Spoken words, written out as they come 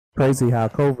Crazy how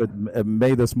COVID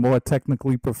made us more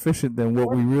technically proficient than what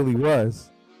What? we really was.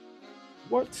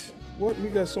 What? What? We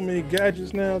got so many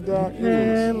gadgets now, Doc. It is.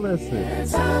 Man, listen.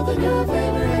 It's time for new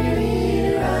flavor in your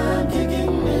ear. I'm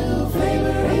kicking new flavor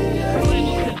in your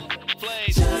ear.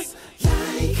 Just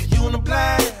like You in the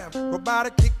blab,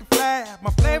 robotic kick the flab.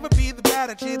 My flavor be the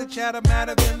batter, chitter chatter,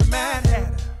 madder than the Mad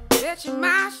Hatter. Bet your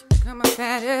mash, come a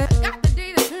fatter. Got the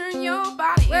day to turn your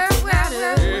body into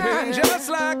fatter. And just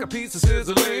like a piece of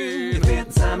sizzling. you fit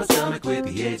inside my stomach with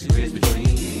the edge and ridge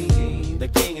between. The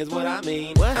king is what I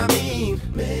mean. What I mean.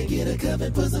 Man, get a cup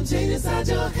and put some change inside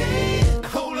your hand.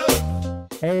 Hold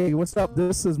up. Hey, what's up?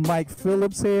 This is Mike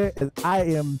Phillips here, and I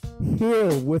am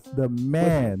here with the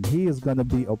man. He is going to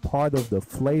be a part of the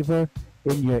Flavor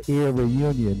in Your Ear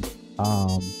reunion.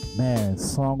 Man,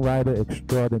 songwriter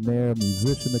extraordinaire,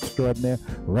 musician extraordinaire,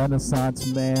 Renaissance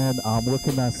man. What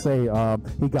can I say?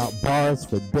 He got bars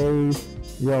for days.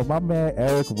 Yo, my man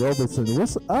Eric Roberson.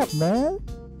 What's up, man?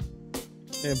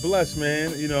 And blessed,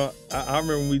 man. You know, I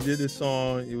remember when we did this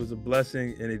song, it was a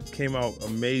blessing and it came out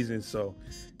amazing. So,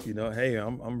 you know, hey,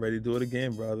 I'm ready to do it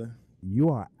again, brother. You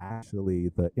are actually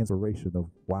the inspiration of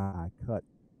why I cut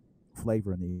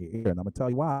Flavor in the Ear, and I'm gonna tell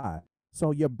you why.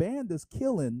 So your band is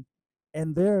killing,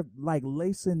 and they're like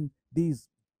lacing these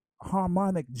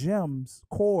harmonic gems,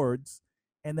 chords,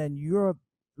 and then you're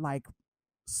like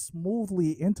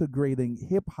smoothly integrating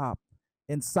hip hop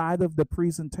inside of the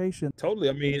presentation. Totally.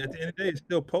 I mean, at the end of the day, it's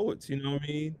still poets, you know what I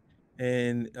mean?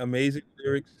 And amazing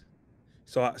lyrics.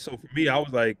 So for me, I was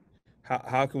like,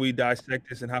 how can we dissect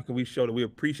this and how can we show that we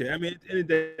appreciate it? I mean, at the end of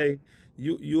the day,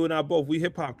 you and I both, we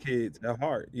hip hop kids at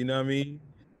heart, you know what I mean?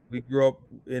 We grew up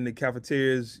in the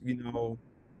cafeterias, you know,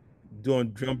 doing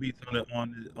drum beats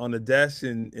on the desk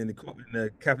and in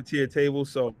the cafeteria table.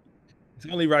 So it's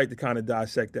only right to kind of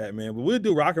dissect that, man. But we'll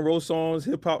do rock and roll songs,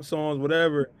 hip hop songs,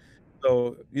 whatever.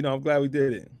 So, you know, I'm glad we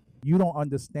did it. You don't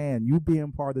understand. You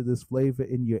being part of this Flavor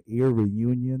in Your Ear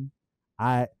reunion,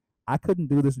 I I couldn't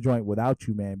do this joint without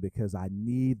you, man, because I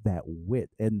need that wit.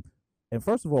 And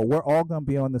first of all, we're all gonna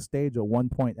be on the stage at one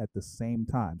point at the same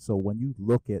time. So when you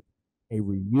look at a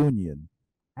reunion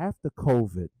after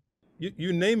COVID,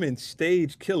 You naming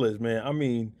stage killers, man. I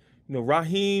mean, you know,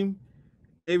 Raheem,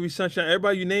 Avery Sunshine,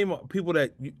 everybody you name people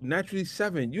that naturally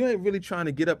seven. You ain't really trying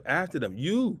to get up after them.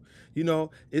 You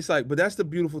know, it's like, but that's the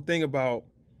beautiful thing about,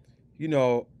 you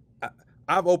know,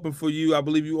 I've opened for you. I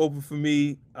believe you opened for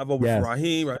me. I've opened for yes,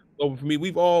 Raheem. Right? Opened for me.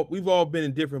 We've all been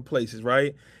in different places,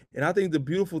 right? And I think the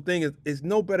beautiful thing is, it's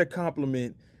no better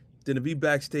compliment than to be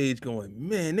backstage going,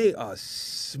 man, they are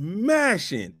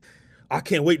smashing. I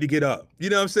can't wait to get up. You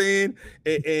know what I'm saying?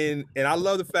 And I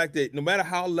love the fact that no matter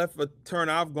how left a turn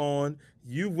I've gone,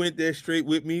 you went there straight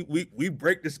with me. We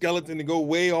break the skeleton and go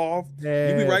way off. You be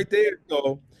yeah, right there.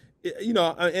 So you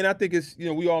know, and I think it's, you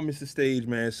know, we all miss the stage,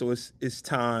 man. So it's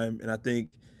time. And I think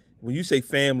when you say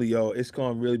family, yo, it's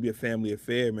gonna really be a family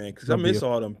affair, man. it's Cause I gonna be miss a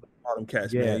all them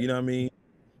cats, yeah, man. You know what I mean?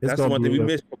 it's That's the gonna one thing be we a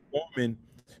miss performing,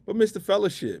 but miss the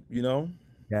fellowship, you know?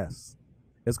 yes.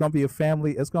 It's gonna be a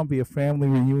family. It's gonna be a family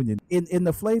reunion. In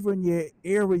the Flavor in Your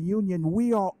Ear reunion,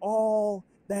 we are all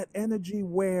that energy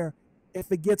where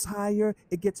if it gets higher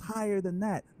than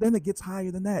that. Then it gets higher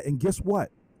than that. And guess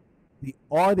what? The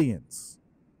audience,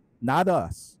 not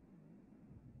us,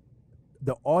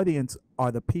 the audience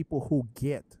are the people who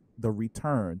get the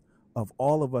return of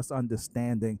all of us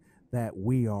understanding that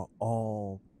we are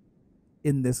all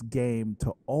in this game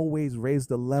to always raise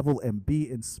the level and be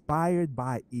inspired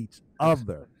by each Yes,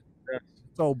 other. yes,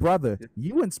 So, brother, yes.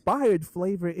 you inspired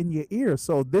Flavor in Your Ear.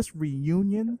 So, this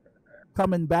reunion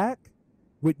coming back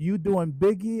with you doing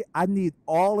Biggie, I need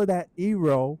all of that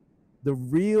Ero, the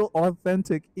real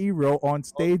authentic Ero on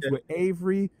stage Okay. with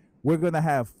Avery. We're gonna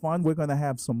have fun. We're gonna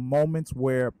have some moments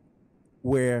where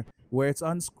it's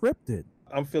unscripted.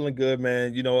 I'm feeling good,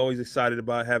 man. You know, always excited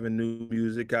about having new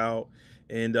music out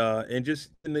and just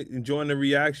enjoying the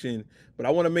reaction. But I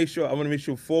want to make sure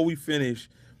before we finish,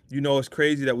 you know, it's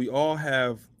crazy that we all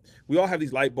have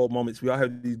these light bulb moments. We all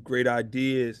have these great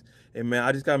ideas. And man,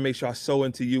 I just gotta make sure I sow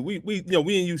into you. We you know,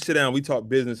 we and you sit down, we talk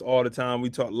business all the time, we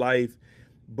talk life.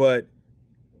 But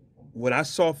when I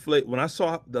saw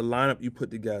the lineup you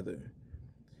put together,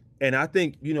 and I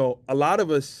think, you know, a lot of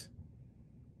us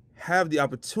have the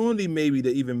opportunity maybe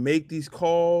to even make these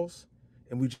calls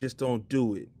and we just don't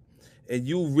do it. And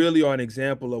you really are an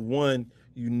example of one,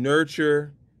 you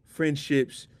nurture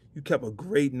friendships, you kept a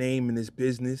great name in this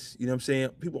business. You know what I'm saying?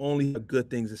 People only have good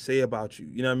things to say about you.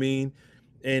 You know what I mean?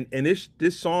 And this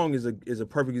song is a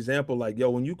perfect example. Like, yo,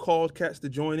 when you called cats to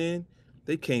join in,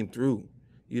 they came through.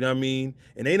 You know what I mean?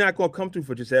 And they not gonna come through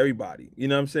for just everybody. You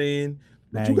know what I'm saying?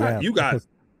 But Man, yeah, you got because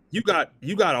you got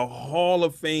a Hall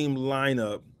of Fame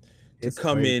lineup to It's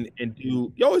come crazy. in and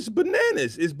do. Yo, it's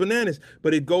bananas. It's bananas.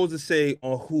 But it goes to say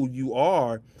on who you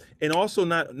are, and also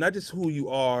not just who you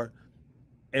are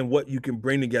and what you can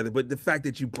bring together, but the fact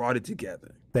that you brought it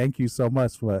together. Thank you so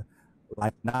much for,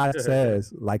 like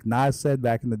Nas said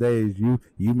back in the days, you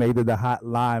made it a hot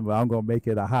line, but I'm gonna make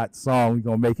it a hot song. We're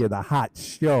gonna make it a hot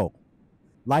show.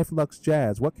 Life Lux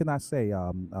Jazz. What can I say?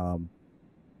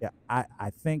 Yeah, I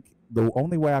think the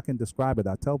only way I can describe it,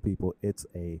 I tell people, it's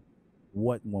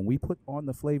when we put on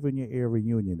the Flavor in Your Ear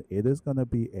reunion, it is gonna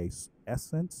be a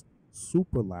Essence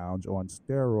Super Lounge on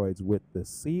steroids with the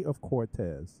Sea of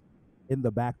Cortez in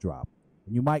the backdrop.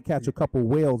 And you might catch a couple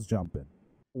whales jumping.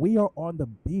 We are on the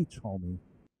beach, homie.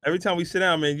 Every time we sit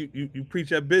down, man, you preach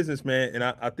that business, man, and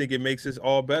I think it makes us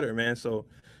all better, man. So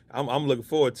I'm looking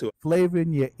forward to it. Flavor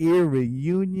in Your Ear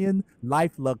reunion,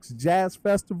 Life Lux Jazz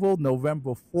Festival,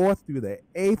 November 4th through the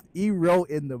 8th. E-Row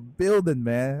in the building,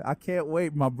 man. I can't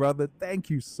wait, my brother. Thank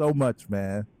you so much,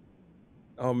 man.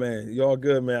 Oh man, you all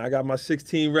good, man. I got my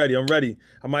 16 ready. I'm ready.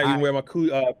 I might even wear my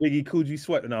Biggie Coogee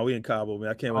sweater. No, we in Cabo, man.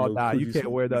 I can't wear Oh, no nah, you Coogee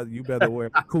can't wear that. You better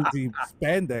wear Coogee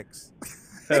spandex.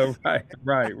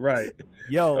 Right.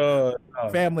 Yo,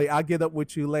 family, I'll get up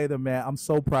with you later, man. I'm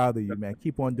so proud of you, man.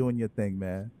 Keep on doing your thing,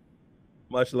 man.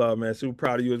 Much love, man. Super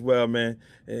proud of you as well, man.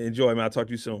 And enjoy, man. I'll talk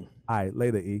to you soon. All right,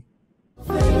 later, E.